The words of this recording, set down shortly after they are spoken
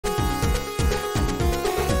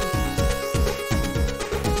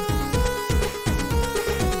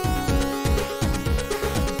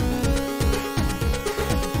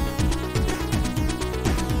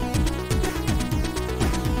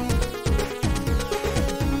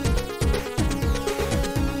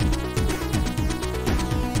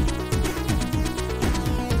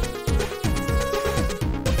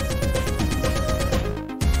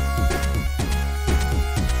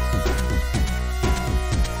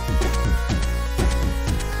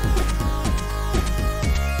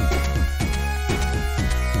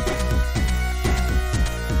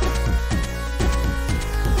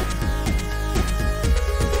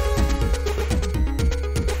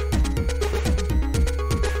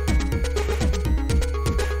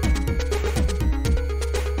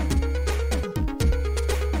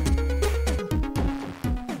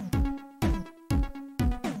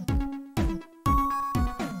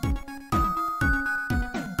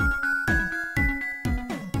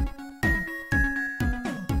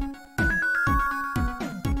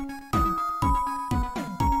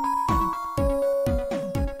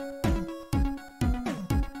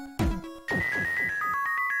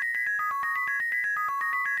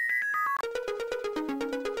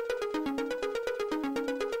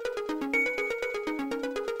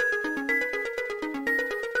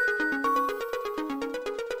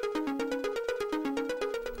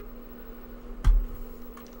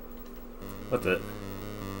What the?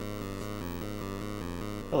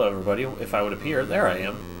 Hello, everybody. If I would appear, there I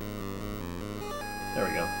am. There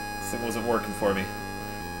we go. This thing wasn't working for me.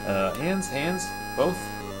 Hands, both?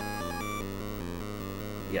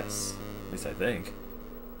 Yes. At least I think.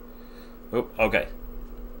 Oh, okay.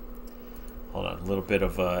 Hold on. A little bit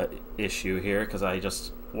of issue here, because I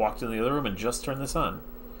just walked in the other room and just turned this on.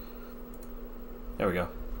 There we go.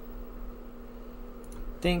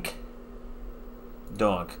 Dink.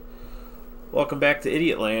 Donk. Welcome back to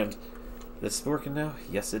Idiot Land. This working now?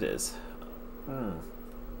 Yes, it is. Let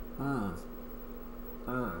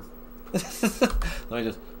me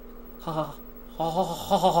just...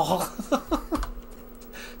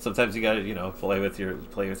 Sometimes you gotta, you know, play with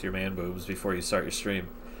your man boobs before you start your stream.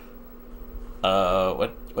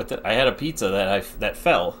 What did I had a pizza that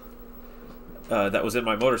fell. That was in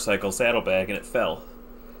my motorcycle saddlebag and it fell.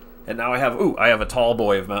 And now I have a tall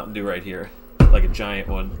boy of Mountain Dew right here. Like a giant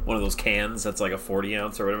one. One of those cans that's like a 40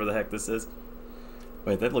 ounce or whatever the heck this is.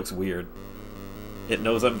 Wait, that looks weird. It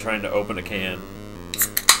knows I'm trying to open a can.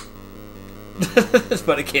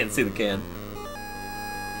 But I can't see the can.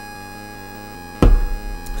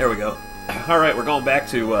 There we go. Alright, we're going back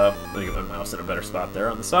to... let me get my mouse in a better spot there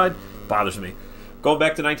on the side. Bothers me. Going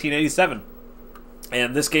back to 1987.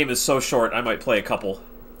 And this game is so short, I might play a couple.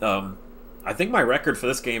 I think my record for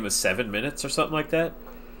this game is 7 minutes or something like that.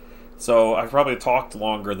 So I've probably talked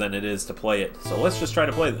longer than it is to play it. So let's just try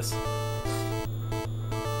to play this.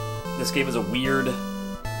 This game is a weird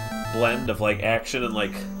blend of like action and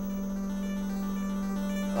like...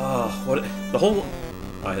 the whole...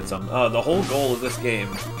 I hit something. The whole goal of this game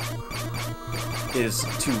is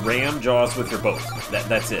to ram Jaws with your boat.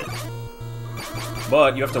 That's it.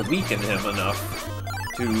 But you have to weaken him enough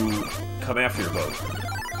to come after your boat.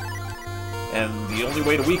 And the only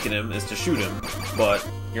way to weaken him is to shoot him, but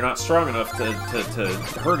you're not strong enough to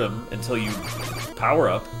hurt him until you power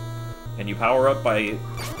up. And you power up by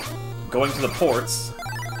going to the ports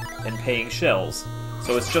and paying shells.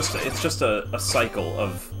 So it's just a cycle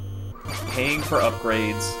of paying for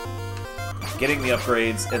upgrades, getting the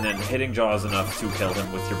upgrades, and then hitting Jaws enough to kill him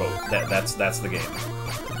with your boat. That's the game.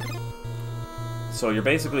 So you're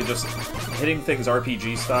basically just hitting things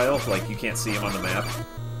RPG style, like you can't see him on the map.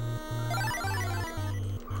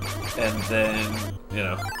 And then, you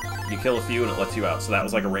know, you kill a few and it lets you out. So that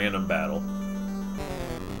was like a random battle.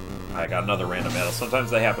 I got another random battle. Sometimes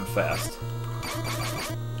they happen fast.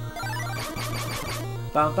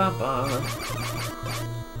 Bum, bum, bum.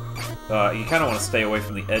 You kind of want to stay away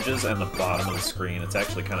from the edges and the bottom of the screen. It's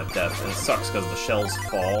actually kind of death, and it sucks because the shells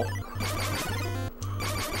fall.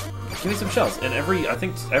 Give me some shells. And I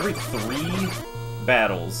think every 3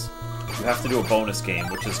 battles, you have to do a bonus game,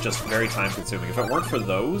 which is just very time-consuming. If it weren't for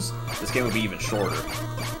those, this game would be even shorter.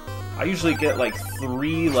 I usually get like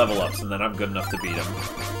 3 level-ups, and then I'm good enough to beat him.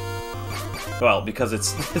 Well, because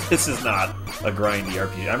this is not a grindy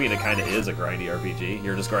RPG. I mean, it kind of is a grindy RPG.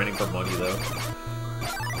 You're just grinding for money, though.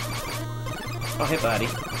 Oh, hey, buddy.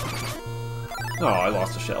 Oh, I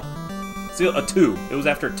lost a shell. See, a 2. It was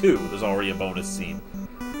after 2. There's already a bonus scene.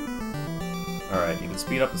 Alright, you can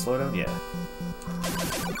speed up and slow down? Yeah.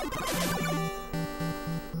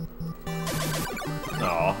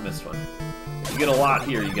 Oh, I missed one. If you get a lot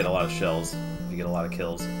here, you get a lot of shells. You get a lot of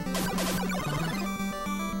kills.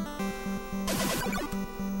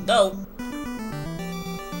 No!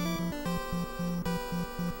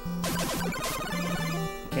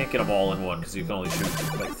 You can't get them all in one, because you can only shoot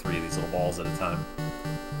like 3 of these little balls at a time.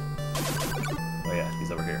 Oh yeah, he's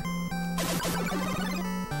over here.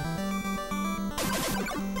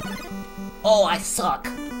 Oh, I suck!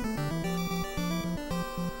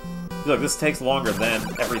 Look, this takes longer than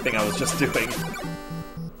everything I was just doing.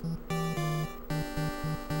 I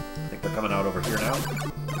think they're coming out over here now.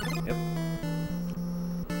 Yep.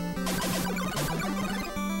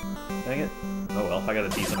 Dang it. Oh well, I got a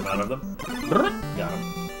decent amount of them. Got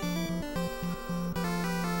him.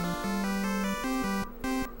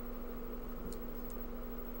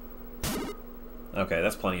 Okay,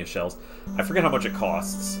 that's plenty of shells. I forget how much it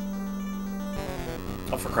costs.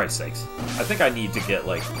 Oh, for Christ's sakes. I think I need to get,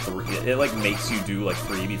 like, 3. It, like, makes you do, like,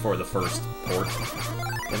 3 before the first port.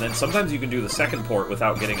 And then sometimes you can do the second port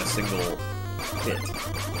without getting a single hit.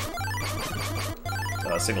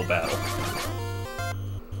 A single battle.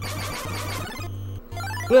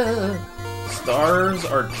 Stars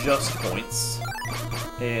are just points.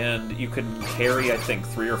 And you can carry, I think,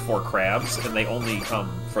 3 or 4 crabs, and they only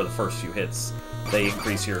come for the first few hits. They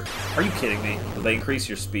increase your... Are you kidding me? They increase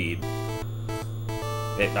your speed.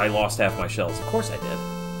 I lost half my shells. Of course I did.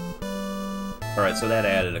 Alright, so that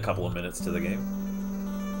added a couple of minutes to the game.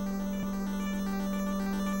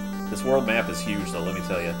 This world map is huge, though, let me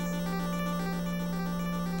tell you.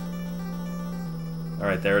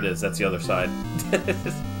 Alright, there it is. That's the other side.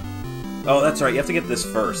 Oh, that's right. You have to get this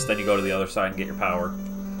first, then you go to the other side and get your power.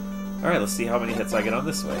 Alright, let's see how many hits I get on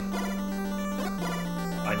this way.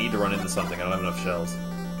 I need to run into something. I don't have enough shells.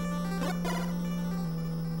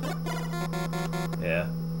 Yeah.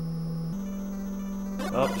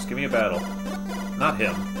 Well, just give me a battle. Not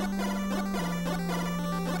him.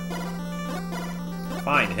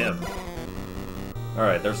 Fine, him.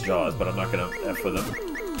 Alright, there's Jaws, but I'm not gonna F with him.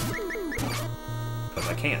 Because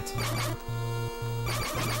I can't.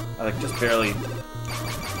 I like just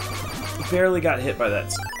barely got hit by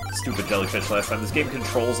that stupid jellyfish last time. This game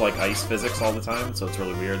controls like ice physics all the time, so it's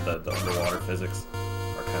really weird that the underwater physics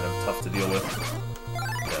are kind of tough to deal with.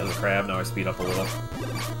 Yeah, there's a crab. Now I speed up a little.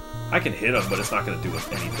 I can hit him, but it's not going to do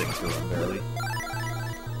anything to him, barely.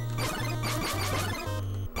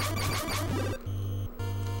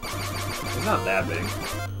 He's not that big.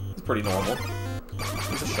 He's pretty normal.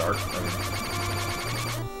 He's a shark. I mean,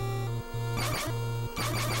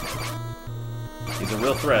 he's a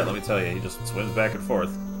real threat, let me tell you. He just swims back and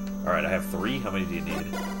forth. Alright, I have 3. How many do you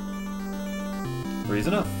need? 3's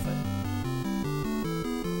enough.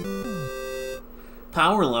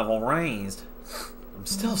 Power level raised. I'm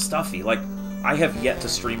still stuffy. Like, I have yet to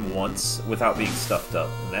stream once without being stuffed up,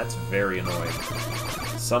 and that's very annoying.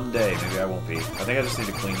 Someday, maybe I won't be. I think I just need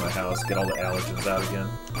to clean my house, get all the allergens out again.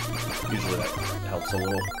 Usually that helps a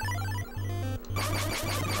little.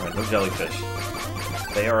 Alright, no jellyfish.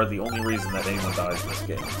 They are the only reason that anyone dies in this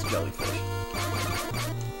game. It's jellyfish.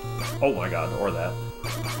 Oh my god, or that.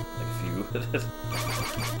 Like a few.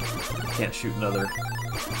 Can't shoot another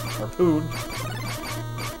harpoon.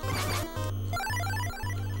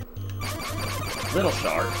 Little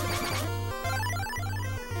shark.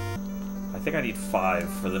 I think I need 5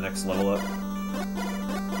 for the next level up.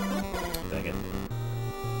 Dang it.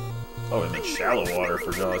 Oh, it meant shallow water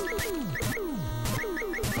for Jaws.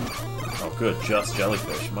 Oh, good, just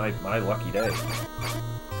jellyfish. My lucky day.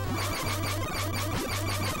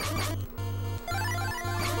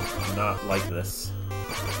 Do not like this.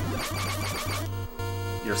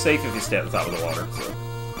 You're safe if you stay at the top of the water, so.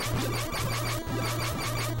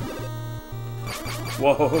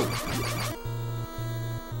 Whoa!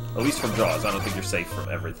 At least from Jaws, I don't think you're safe from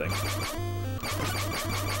everything.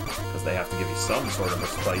 Because they have to give you some sort of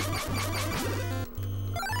respite.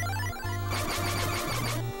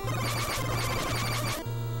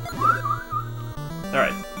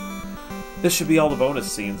 Alright. This should be all the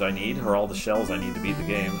bonus scenes I need, or all the shells I need to beat the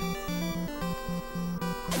game.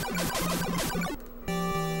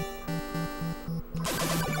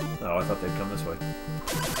 Oh, I thought they'd come this way.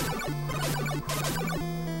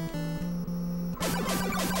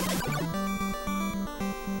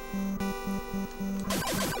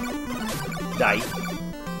 Die.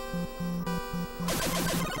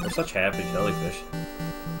 They're such happy jellyfish.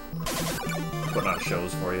 Putting on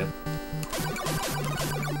shows for you.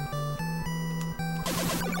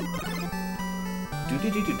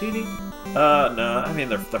 No, I mean,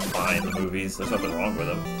 they're fine, the movies. There's nothing wrong with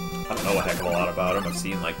them. I don't know a heck of a lot about them. I've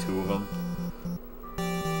seen, like, 2 of them.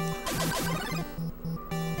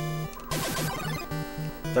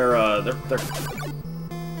 They're...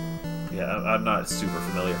 Yeah, I'm not super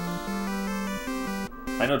familiar.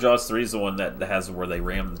 I know Jaws 3 is the one that has where they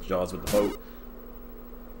ram the Jaws with the boat.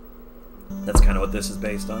 That's kind of what this is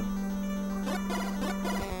based on.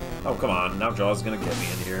 Oh, come on. Now Jaws is going to get me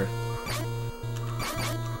in here.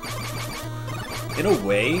 In a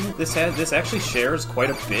way, this actually shares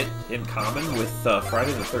quite a bit in common with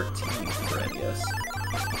Friday the 13th for NES.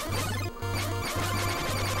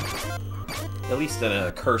 At least at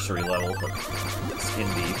a cursory level, but skin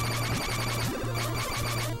deep.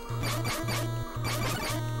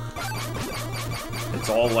 It's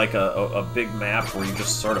all like a big map where you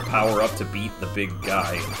just sort of power up to beat the big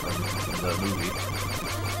guy from the movie.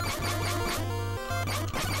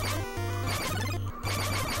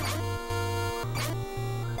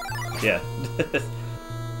 Yeah.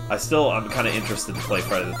 I'm kind of interested to play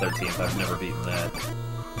Friday the 13th. I've never beaten that.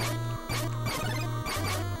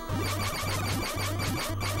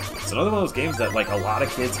 It's another one of those games that, like, a lot of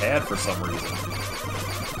kids had for some reason.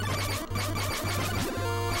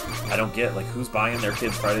 I don't get, like, who's buying their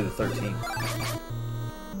kids Friday the 13th?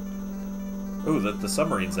 Ooh, the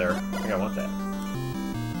submarine's there. I think I want that.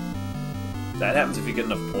 That happens if you get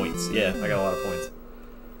enough points. Yeah, I got a lot of points.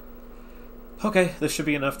 Okay, this should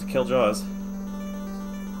be enough to kill Jaws.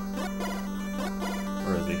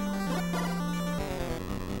 Where is he?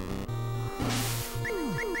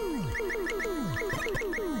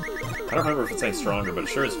 I don't remember if it's any stronger, but it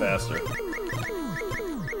sure is faster.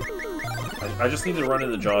 I just need to run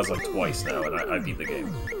into Jaws like twice now, and I beat the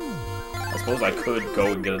game. I suppose I could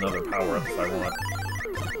go and get another power-up if I want.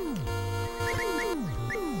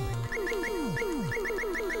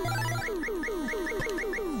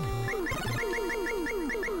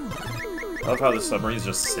 I love how the submarine's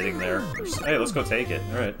just sitting there. Just, hey, let's go take it.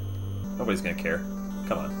 Alright. Nobody's gonna care.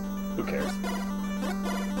 Come on. Who cares?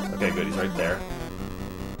 Okay, good. He's right there.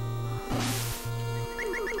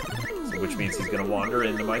 So, which means he's gonna wander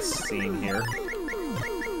into my scene here.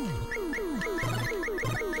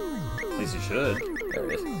 At least he should.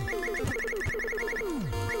 There it is.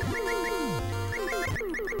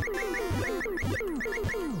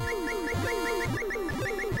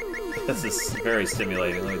 This is very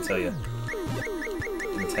stimulating, let me tell you.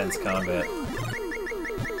 Intense combat.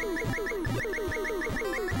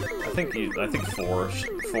 I think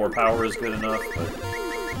four power is good enough, but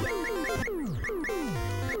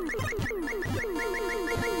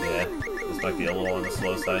yeah, this might be a little on the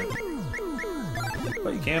slow side.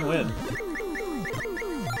 But you can win.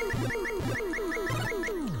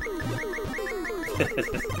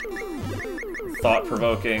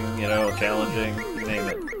 Thought-provoking, you know, challenging, you name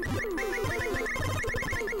it.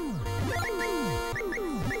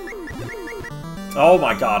 Oh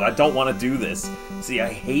my god, I don't want to do this. See, I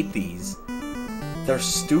hate these. They're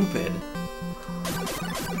stupid.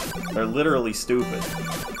 They're literally stupid.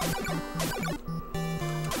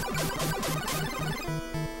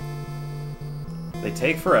 They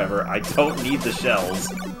take forever. I don't need the shells.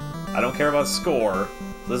 I don't care about score.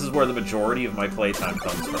 This is where the majority of my playtime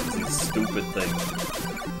comes from, is these stupid things.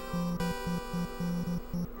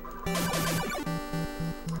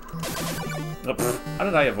 Oh, pfft, how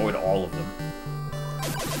did I avoid all of them?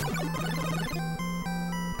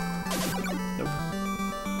 Nope.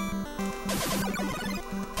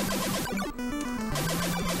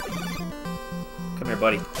 Come here,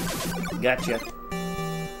 buddy. Gotcha.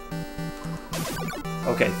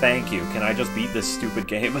 Okay, thank you. Can I just beat this stupid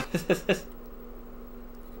game?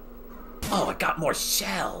 Oh, I got more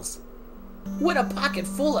shells. With a pocket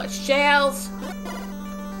full of shells.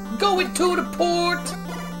 Going to the port.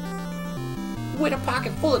 With a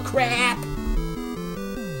pocket full of crap.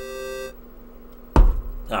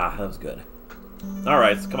 Ah, that was good.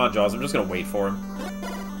 Alright, come on, Jaws. I'm just gonna wait for him.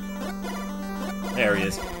 There he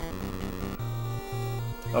is.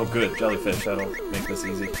 Oh, good. Jellyfish. That'll make this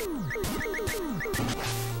easy.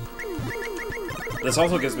 This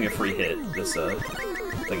also gives me a free hit, this,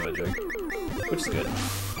 thingamajig. Which is good.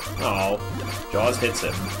 Oh, Jaws hits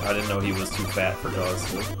him. I didn't know he was too fat for Jaws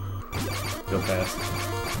to go past.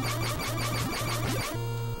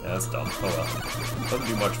 Yeah, that's dumb. Oh well. Doesn't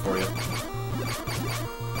do much for you.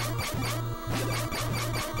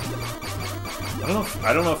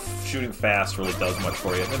 I don't know if shooting fast really does much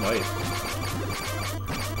for you. It might.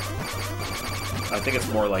 I think it's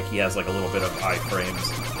more like he has like a little bit of iframes.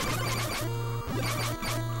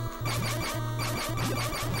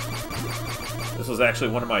 This was actually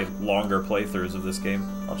one of my longer playthroughs of this game.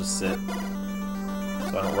 I'll just sit,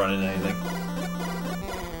 so I don't run into anything.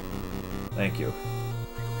 Thank you.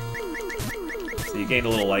 So you gain a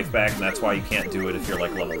little life back, and that's why you can't do it if you're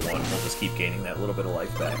like level 1. You'll just keep gaining that little bit of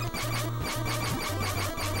life back.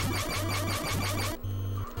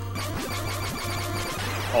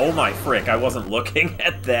 Oh my frick, I wasn't looking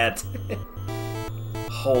at that.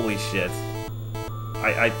 Holy shit.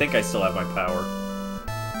 I think I still have my power.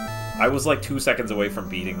 I was like 2 seconds away from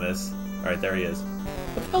beating this. Alright, there he is.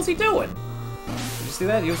 What the hell's he doing? Did you see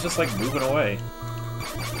that? He was just like moving away.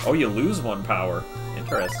 Oh, you lose 1 power.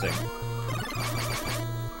 Interesting.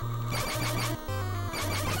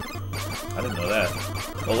 I didn't know that.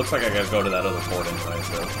 Well, it looks like I gotta go to that other port anyway,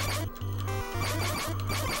 so...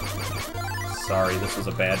 Sorry, this was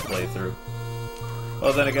a bad playthrough.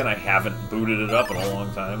 Well, then again, I haven't booted it up in a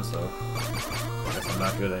long time, so... I guess I'm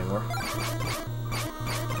not good anymore.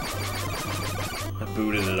 I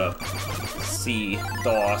booted it up. C,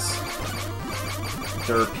 DOS,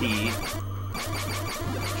 derp,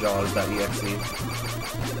 jaws.exe.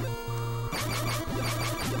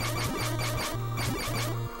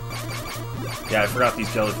 Yeah, I forgot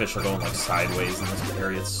these jellyfish are going like sideways in this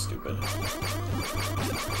area. It's stupid.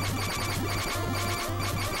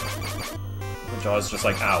 The Jaws just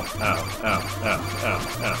like, ow, ow, ow, ow, ow,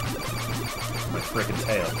 ow. My frickin'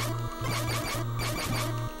 tail.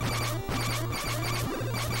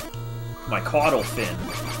 My caudal fin.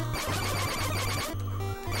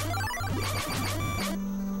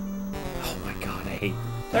 Oh my god, I hate...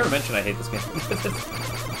 Did I ever mention I hate this game?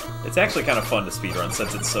 It's actually kind of fun to speedrun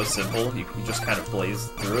since it's so simple. You just kind of blaze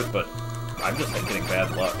through it, but I'm just like getting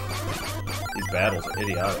bad luck. These battles are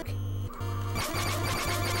idiotic.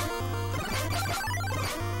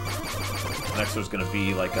 next there's gonna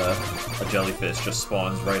be like a jellyfish just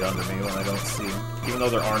spawns right under me when I don't see him. Even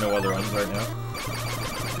though there are no other ones right now.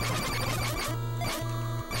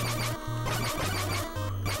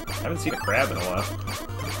 I haven't seen a crab in a while.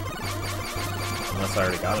 Unless I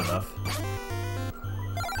already got enough.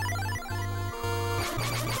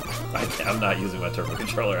 I'm not using my turbo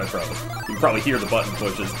controller, I promise. You can probably hear the button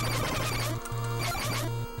pushes.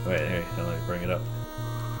 Wait, hey, let me bring it up.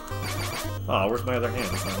 Aw, where's my other hand?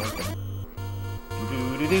 It's not working.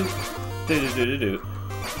 Do-do-do-do. Do-do-do-do-do.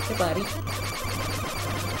 Hey, buddy.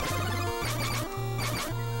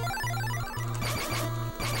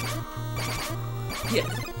 Yeah.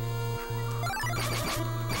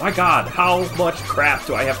 My god, how much crap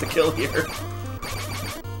do I have to kill here?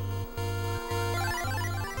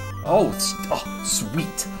 Oh,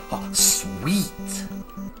 sweet. Oh, sweet.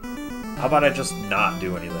 How about I just not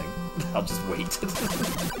do anything? I'll just wait.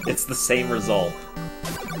 It's the same result.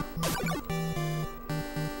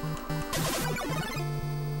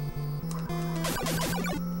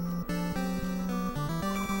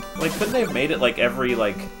 Like, couldn't they have made it, like, every,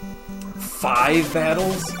 like, 5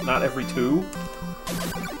 battles? Not every 2?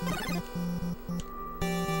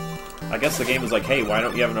 I guess the game is like, hey, why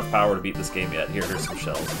don't you have enough power to beat this game yet? Here's some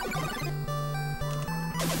shells.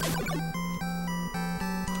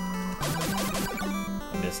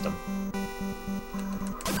 I missed them.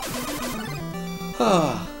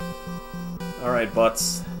 Alright,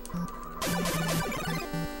 butts.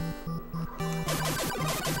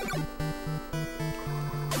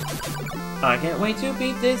 I can't wait to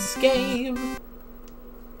beat this game.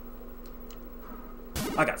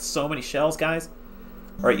 I got so many shells, guys.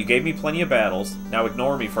 Alright, you gave me plenty of battles. Now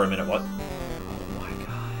ignore me for a minute. What? Oh my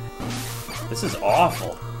god. This is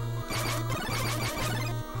awful.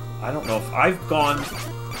 I don't know if I've gone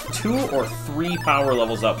 2 or 3 power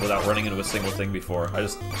levels up without running into a single thing before. I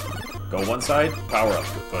just go one side, power up.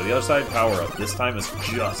 Go the other side, power up. This time it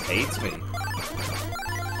just hates me.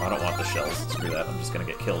 I don't want the shells. Screw that. I'm just gonna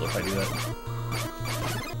get killed if I do that.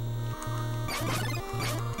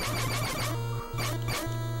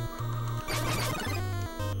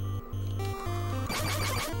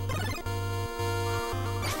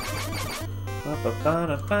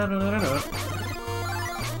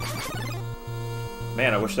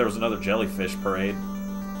 Man, I wish there was another jellyfish parade.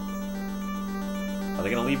 Are they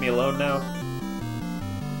gonna leave me alone now?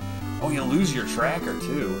 Oh, you lose your tracker,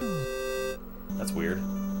 too. That's weird.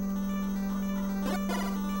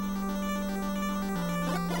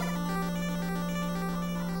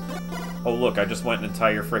 Oh, look, I just went an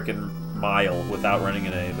entire frickin' mile without running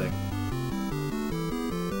into anything.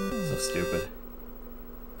 So stupid.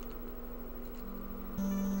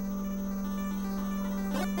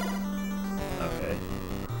 Okay.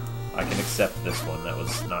 I can accept this one. That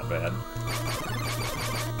was not bad.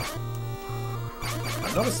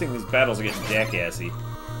 I'm noticing these battles are getting jackassy.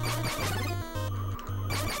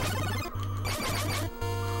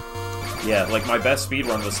 Yeah, like my best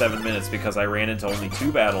speedrun was 7 minutes because I ran into only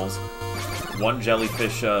 2 battles, 1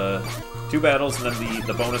 jellyfish, 2 battles, and then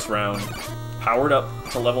the bonus round, powered up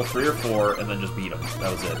to level 3 or 4, and then just beat them.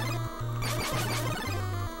 That was it.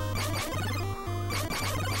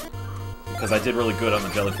 Because I did really good on the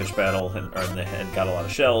jellyfish battle and got a lot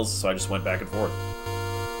of shells, so I just went back and forth.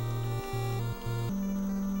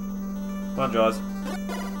 Come on, Jaws.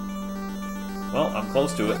 Well, I'm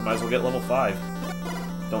close to it. Might as well get level 5.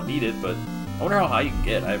 Don't need it, but I wonder how high you can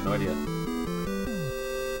get. I have no idea.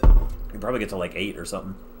 You can probably get to like 8 or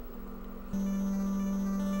something.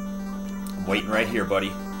 I'm waiting right here, buddy.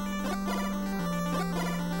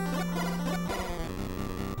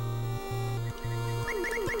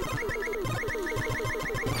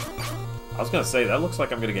 I was gonna say, that looks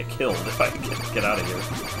like I'm gonna get killed if I can get out of here.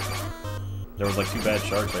 There was like 2 bad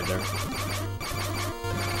sharks right there.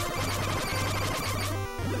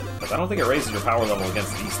 I don't think it raises your power level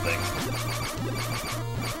against these things.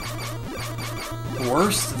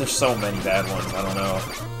 Worst? There's so many bad ones, I don't know.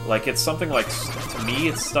 Like, it's something like, to me,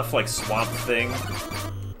 it's stuff like Swamp Thing,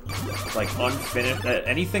 like Unfinished,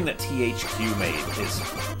 anything that THQ made is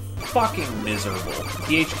fucking miserable.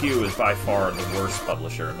 THQ is by far the worst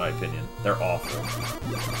publisher, in my opinion. They're awful.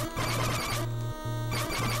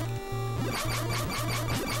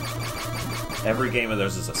 Every game of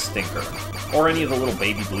theirs is a stinker. Or any of the little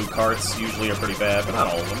baby blue carts usually are pretty bad, but not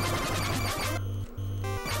all of them.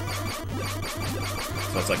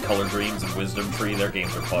 So it's like Color Dreams and Wisdom Tree, their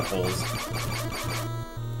games are buttholes.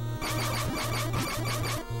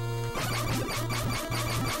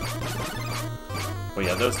 But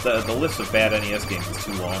yeah, the list of bad NES games is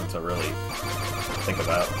too long to really think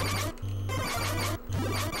about.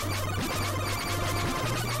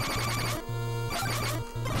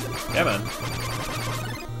 Yeah, man.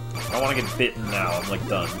 I don't want to get bitten now. I'm, like,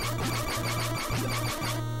 done.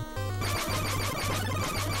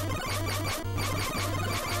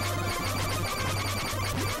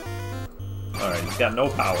 Alright, he's got no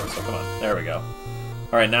power, so come on. There we go.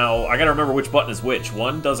 Alright, now, I gotta remember which button is which.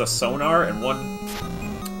 One does a sonar, and one...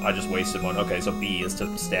 I just wasted one. Okay, so B is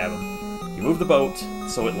to stab him. You move the boat,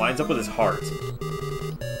 so it lines up with his heart.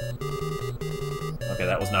 Okay,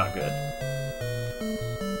 that was not good.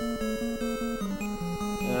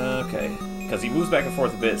 Okay, because he moves back and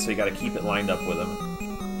forth a bit, so you gotta keep it lined up with him.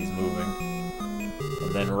 He's moving.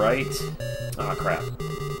 And then right... Ah, crap.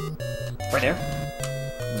 Right there?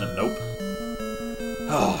 Nope.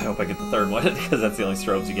 Oh, I hope I get the third one, because that's the only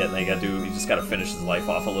strobes you get, and then you just gotta finish his life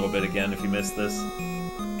off a little bit again if you miss this.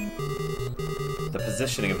 The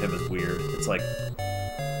positioning of him is weird. It's like...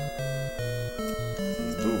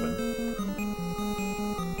 he's moving.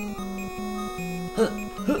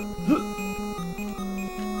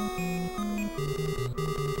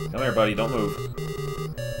 Come here, buddy, don't move.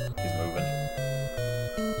 He's moving.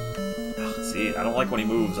 Ugh, see, I don't like when he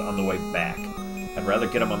moves on the way back. I'd rather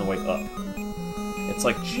get him on the way up. It's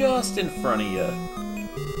like just in front of you.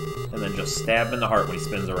 And then just stab him in the heart when he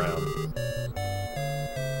spins around.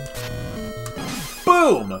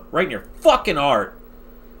 Boom! Right in your fucking heart.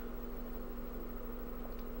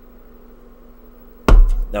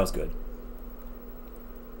 That was good.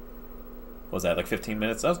 What was that, like 15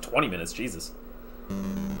 minutes? That was 20 minutes, Jesus.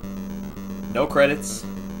 No credits.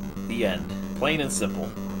 The end. Plain and simple.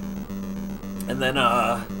 And then,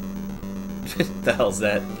 the hell's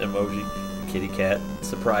that emoji? Kitty cat.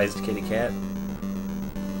 Surprised kitty cat.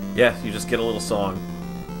 Yeah, you just get a little song.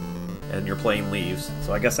 And your plane leaves.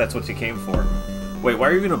 So I guess that's what you came for. Wait, why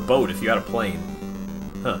are you in a boat if you had a plane?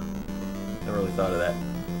 Huh. Never really thought of that.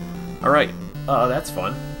 Alright, that's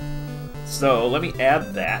fun. So, let me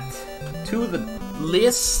add that to the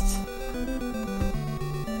list.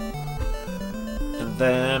 And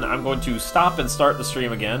then I'm going to stop and start the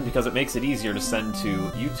stream again because it makes it easier to send to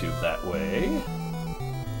YouTube that way.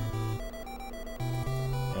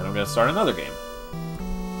 And I'm going to start another game.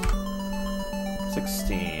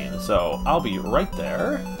 16. So, I'll be right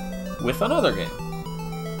there with another game.